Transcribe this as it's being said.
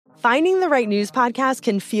Finding the right news podcast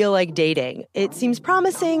can feel like dating. It seems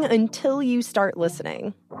promising until you start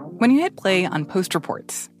listening. When you hit play on Post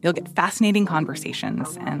Reports, you'll get fascinating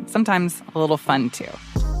conversations and sometimes a little fun, too.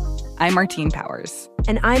 I'm Martine Powers.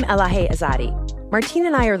 And I'm Elahe Azadi. Martine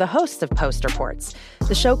and I are the hosts of Post Reports.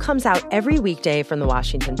 The show comes out every weekday from The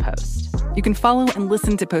Washington Post. You can follow and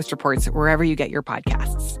listen to Post Reports wherever you get your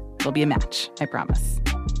podcasts. It'll be a match, I promise.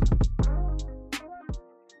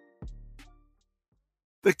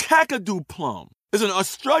 The Kakadu plum is an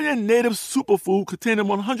Australian native superfood containing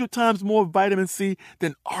 100 times more vitamin C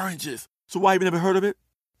than oranges. So why have you never heard of it?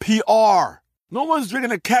 PR. No one's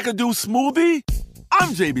drinking a Kakadu smoothie?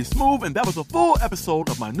 I'm JB Smoove, and that was a full episode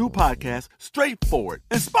of my new podcast, Straightforward,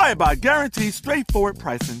 inspired by guaranteed straightforward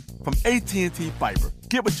pricing from AT&T Fiber.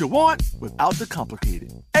 Get what you want without the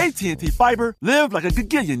complicated. AT&T Fiber, live like a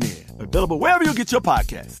gigillionaire. Available wherever you get your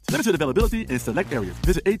podcasts. Limited availability in select areas.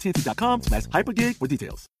 Visit AT&T.com/hypergig for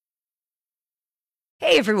details.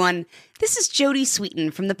 Hey everyone, this is Jodie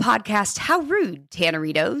Sweetin from the podcast How Rude,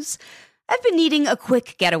 Tanneritos. I've been needing a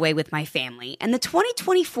quick getaway with my family, and the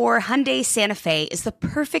 2024 Hyundai Santa Fe is the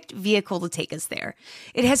perfect vehicle to take us there.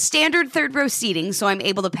 It has standard third-row seating, so I'm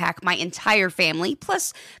able to pack my entire family,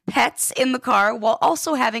 plus pets, in the car, while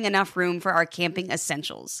also having enough room for our camping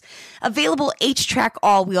essentials. Available H-Track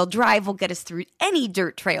all-wheel drive will get us through any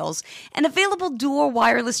dirt trails, and available dual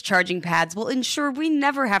wireless charging pads will ensure we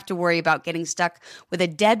never have to worry about getting stuck with a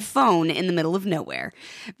dead phone in the middle of nowhere.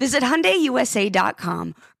 Visit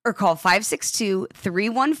HyundaiUSA.com or call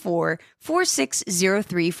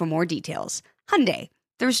 562-314-4603 for more details. Hyundai,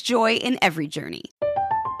 there's joy in every journey.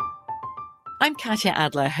 I'm Katya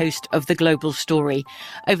Adler, host of The Global Story.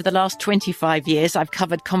 Over the last 25 years, I've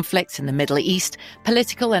covered conflicts in the Middle East,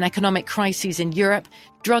 political and economic crises in Europe,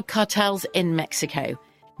 drug cartels in Mexico.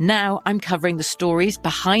 Now I'm covering the stories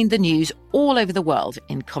behind the news all over the world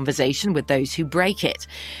in conversation with those who break it.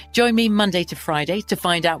 Join me Monday to Friday to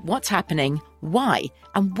find out what's happening, why,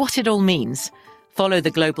 and what it all means. Follow The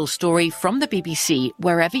Global Story from the BBC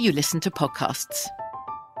wherever you listen to podcasts.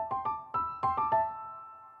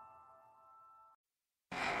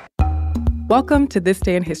 Welcome to This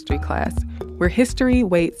Day in History class, where history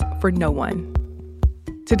waits for no one.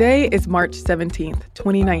 Today is March 17th,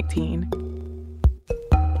 2019.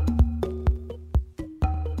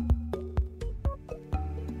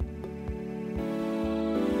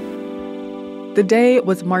 The day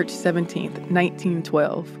was March 17th,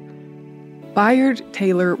 1912. Bayard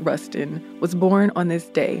Taylor Rustin was born on this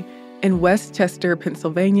day in West Chester,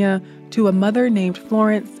 Pennsylvania, to a mother named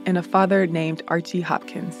Florence and a father named Archie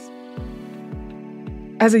Hopkins.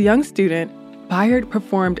 As a young student, Bayard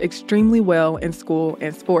performed extremely well in school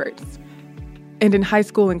and sports. And in high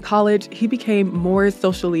school and college, he became more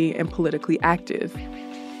socially and politically active.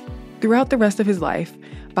 Throughout the rest of his life,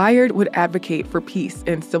 Bayard would advocate for peace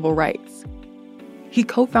and civil rights. He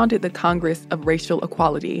co-founded the Congress of Racial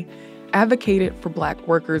Equality, advocated for Black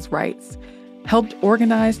workers' rights, helped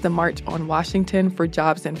organize the March on Washington for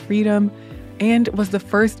Jobs and Freedom, and was the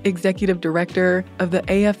first executive director of the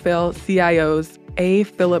AFL-CIO's A.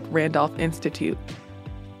 Philip Randolph Institute.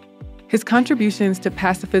 His contributions to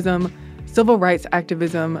pacifism, civil rights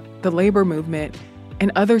activism, the labor movement,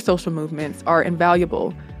 and other social movements are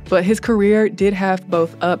invaluable, but his career did have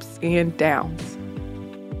both ups and downs.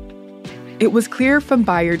 It was clear from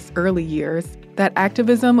Bayard's early years that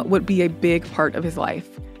activism would be a big part of his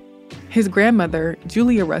life. His grandmother,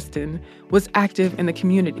 Julia Rustin, was active in the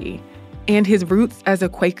community, and his roots as a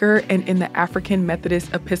Quaker and in the African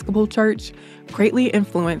Methodist Episcopal Church greatly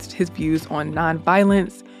influenced his views on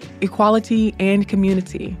nonviolence, equality, and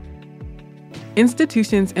community.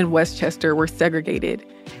 Institutions in Westchester were segregated,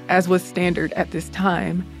 as was standard at this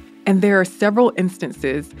time, and there are several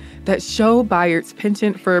instances that show Bayard's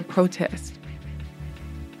penchant for protest.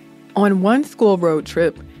 On one school road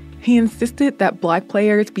trip, he insisted that Black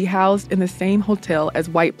players be housed in the same hotel as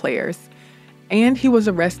white players, and he was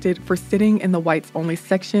arrested for sitting in the whites-only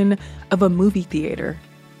section of a movie theater.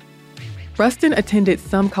 Rustin attended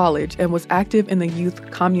some college and was active in the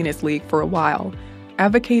Youth Communist League for a while,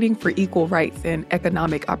 advocating for equal rights and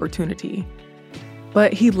economic opportunity.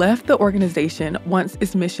 But he left the organization once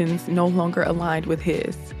its missions no longer aligned with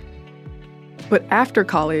his. But after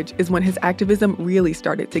college is when his activism really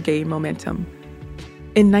started to gain momentum.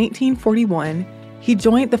 In 1941, he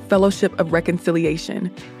joined the Fellowship of Reconciliation,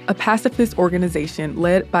 a pacifist organization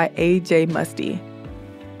led by A.J. Muste.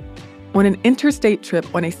 On an interstate trip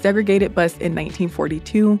on a segregated bus in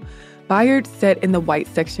 1942, Bayard sat in the white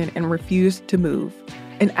section and refused to move,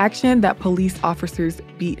 an action that police officers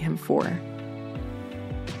beat him for.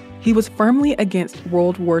 He was firmly against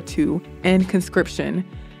World War II and conscription,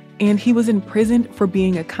 and he was imprisoned for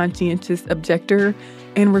being a conscientious objector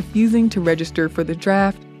and refusing to register for the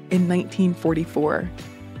draft in 1944.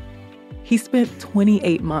 He spent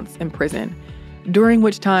 28 months in prison, during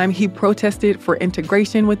which time he protested for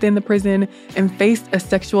integration within the prison and faced a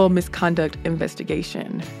sexual misconduct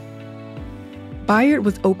investigation. Bayard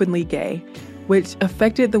was openly gay, which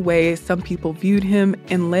affected the way some people viewed him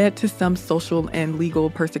and led to some social and legal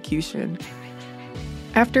persecution.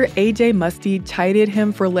 After A.J. Muste chided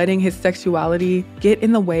him for letting his sexuality get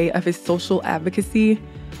in the way of his social advocacy,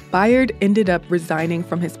 Bayard ended up resigning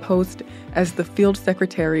from his post as the field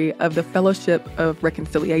secretary of the Fellowship of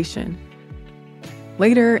Reconciliation.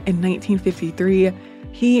 Later, in 1953,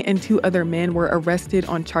 he and 2 other men were arrested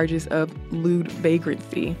on charges of lewd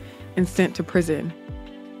vagrancy and sent to prison.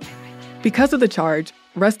 Because of the charge,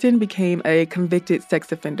 Rustin became a convicted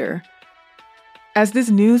sex offender. As this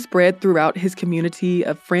news spread throughout his community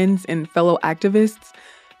of friends and fellow activists,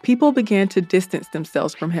 people began to distance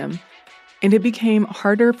themselves from him, and it became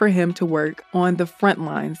harder for him to work on the front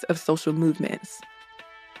lines of social movements.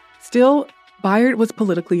 Still, Bayard was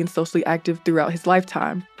politically and socially active throughout his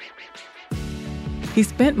lifetime. He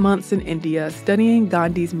spent months in India studying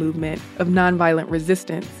Gandhi's movement of nonviolent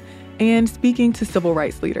resistance and speaking to civil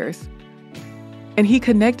rights leaders. And he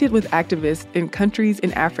connected with activists in countries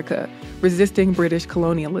in Africa resisting British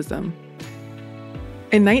colonialism.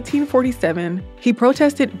 In 1947, he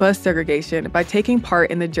protested bus segregation by taking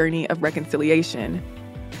part in the Journey of Reconciliation.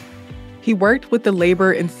 He worked with the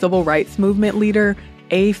labor and civil rights movement leader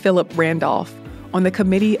A. Philip Randolph on the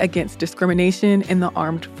Committee Against Discrimination in the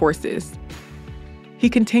Armed Forces. He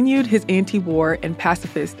continued his anti-war and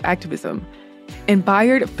pacifist activism, and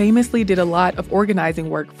Bayard famously did a lot of organizing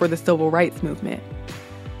work for the civil rights movement.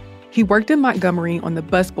 He worked in Montgomery on the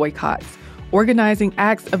bus boycotts, organizing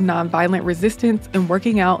acts of nonviolent resistance and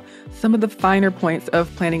working out some of the finer points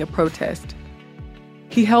of planning a protest.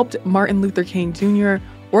 He helped Martin Luther King Jr.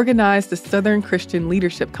 organize the Southern Christian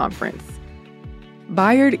Leadership Conference.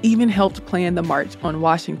 Bayard even helped plan the March on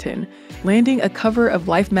Washington, landing a cover of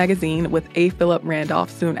Life magazine with A. Philip Randolph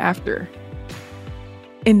soon after.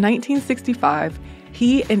 In 1965,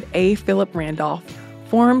 he and A. Philip Randolph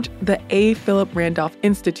formed the A. Philip Randolph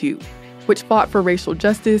Institute, which fought for racial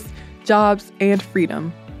justice, jobs, and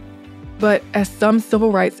freedom. But as some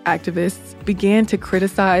civil rights activists began to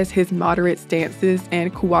criticize his moderate stances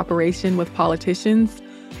and cooperation with politicians,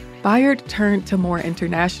 Bayard turned to more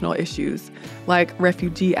international issues, like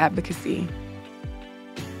refugee advocacy.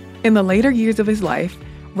 In the later years of his life,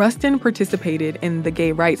 Rustin participated in the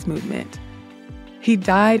gay rights movement. He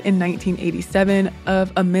died in 1987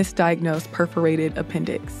 of a misdiagnosed perforated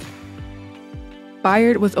appendix.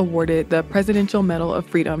 Bayard was awarded the Presidential Medal of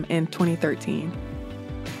Freedom in 2013.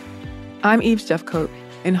 I'm Eve Jeffcoat,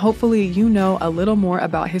 and hopefully you know a little more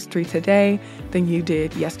about history today than you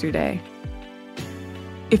did yesterday.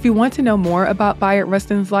 If you want to know more about Bayard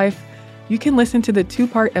Rustin's life, you can listen to the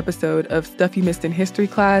 2-part episode of Stuff You Missed in History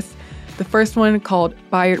Class, the first one called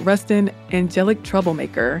Bayard Rustin, Angelic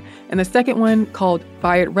Troublemaker, and the second one called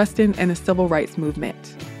Bayard Rustin and the Civil Rights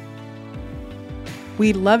Movement.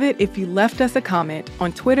 We'd love it if you left us a comment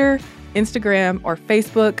on Twitter, Instagram, or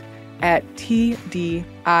Facebook at TDIHC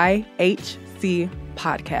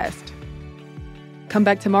Podcast. Come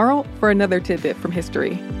back tomorrow for another tidbit from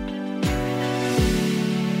history.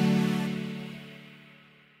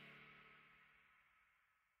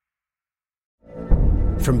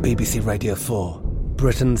 From BBC Radio 4,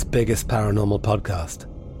 Britain's biggest paranormal podcast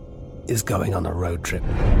is going on a road trip.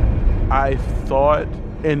 I thought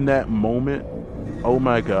in that moment, oh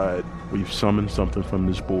my God, we've summoned something from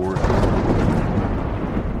this board.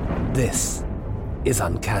 This is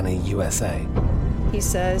Uncanny USA. He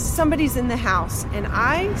says, somebody's in the house, and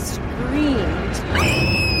I screamed.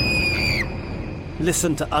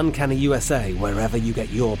 Listen to Uncanny USA wherever you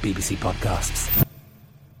get your BBC podcasts,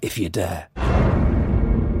 if you dare.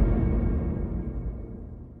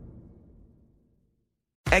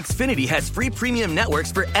 Xfinity has free premium networks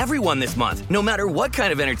for everyone this month, no matter what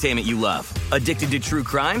kind of entertainment you love. Addicted to true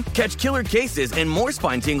crime? Catch killer cases and more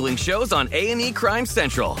spine-tingling shows on A&E Crime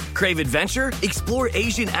Central. Crave adventure? Explore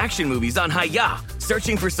Asian action movies on Hi-YAH.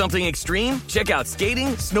 Searching for something extreme? Check out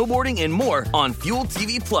skating, snowboarding, and more on Fuel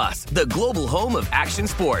TV Plus, the global home of action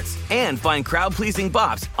sports. And find crowd-pleasing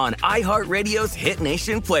bops on iHeartRadio's Hit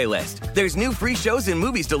Nation playlist. There's new free shows and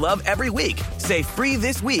movies to love every week. Say free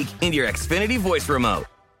this week in your Xfinity voice remote.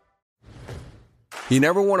 You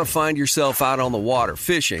never want to find yourself out on the water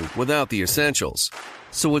fishing without the essentials.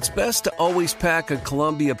 So it's best to always pack a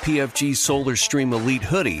Columbia PFG Solar Stream Elite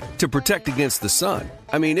hoodie to protect against the sun.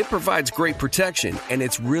 I mean, it provides great protection and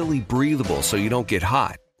it's really breathable so you don't get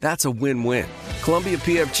hot. That's a win-win. Columbia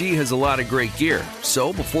PFG has a lot of great gear,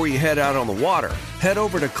 so before you head out on the water, head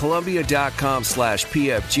over to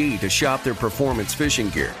Columbia.com/PFG to shop their performance fishing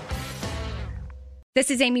gear. This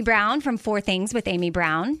is Amy Brown from 4 Things with Amy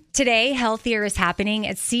Brown. Today, healthier is happening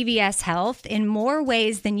at CVS Health in more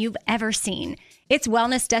ways than you've ever seen. It's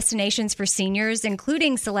wellness destinations for seniors,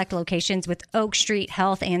 including select locations with Oak Street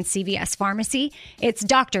Health and CVS Pharmacy. It's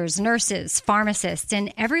doctors, nurses, pharmacists,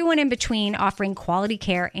 and everyone in between offering quality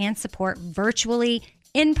care and support virtually,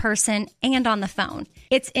 in person, and on the phone.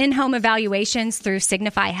 It's in-home evaluations through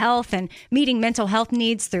Signify Health and meeting mental health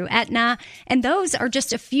needs through Aetna. And those are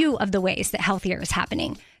just a few of the ways that healthier is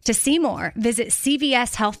happening. To see more, visit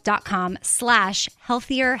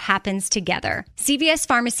cvshealth.com/healthier happens together. CVS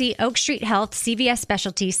Pharmacy, Oak Street Health, CVS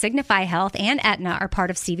Specialty, Signify Health, and Aetna are part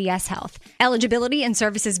of CVS Health. Eligibility and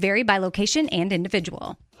services vary by location and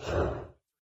individual.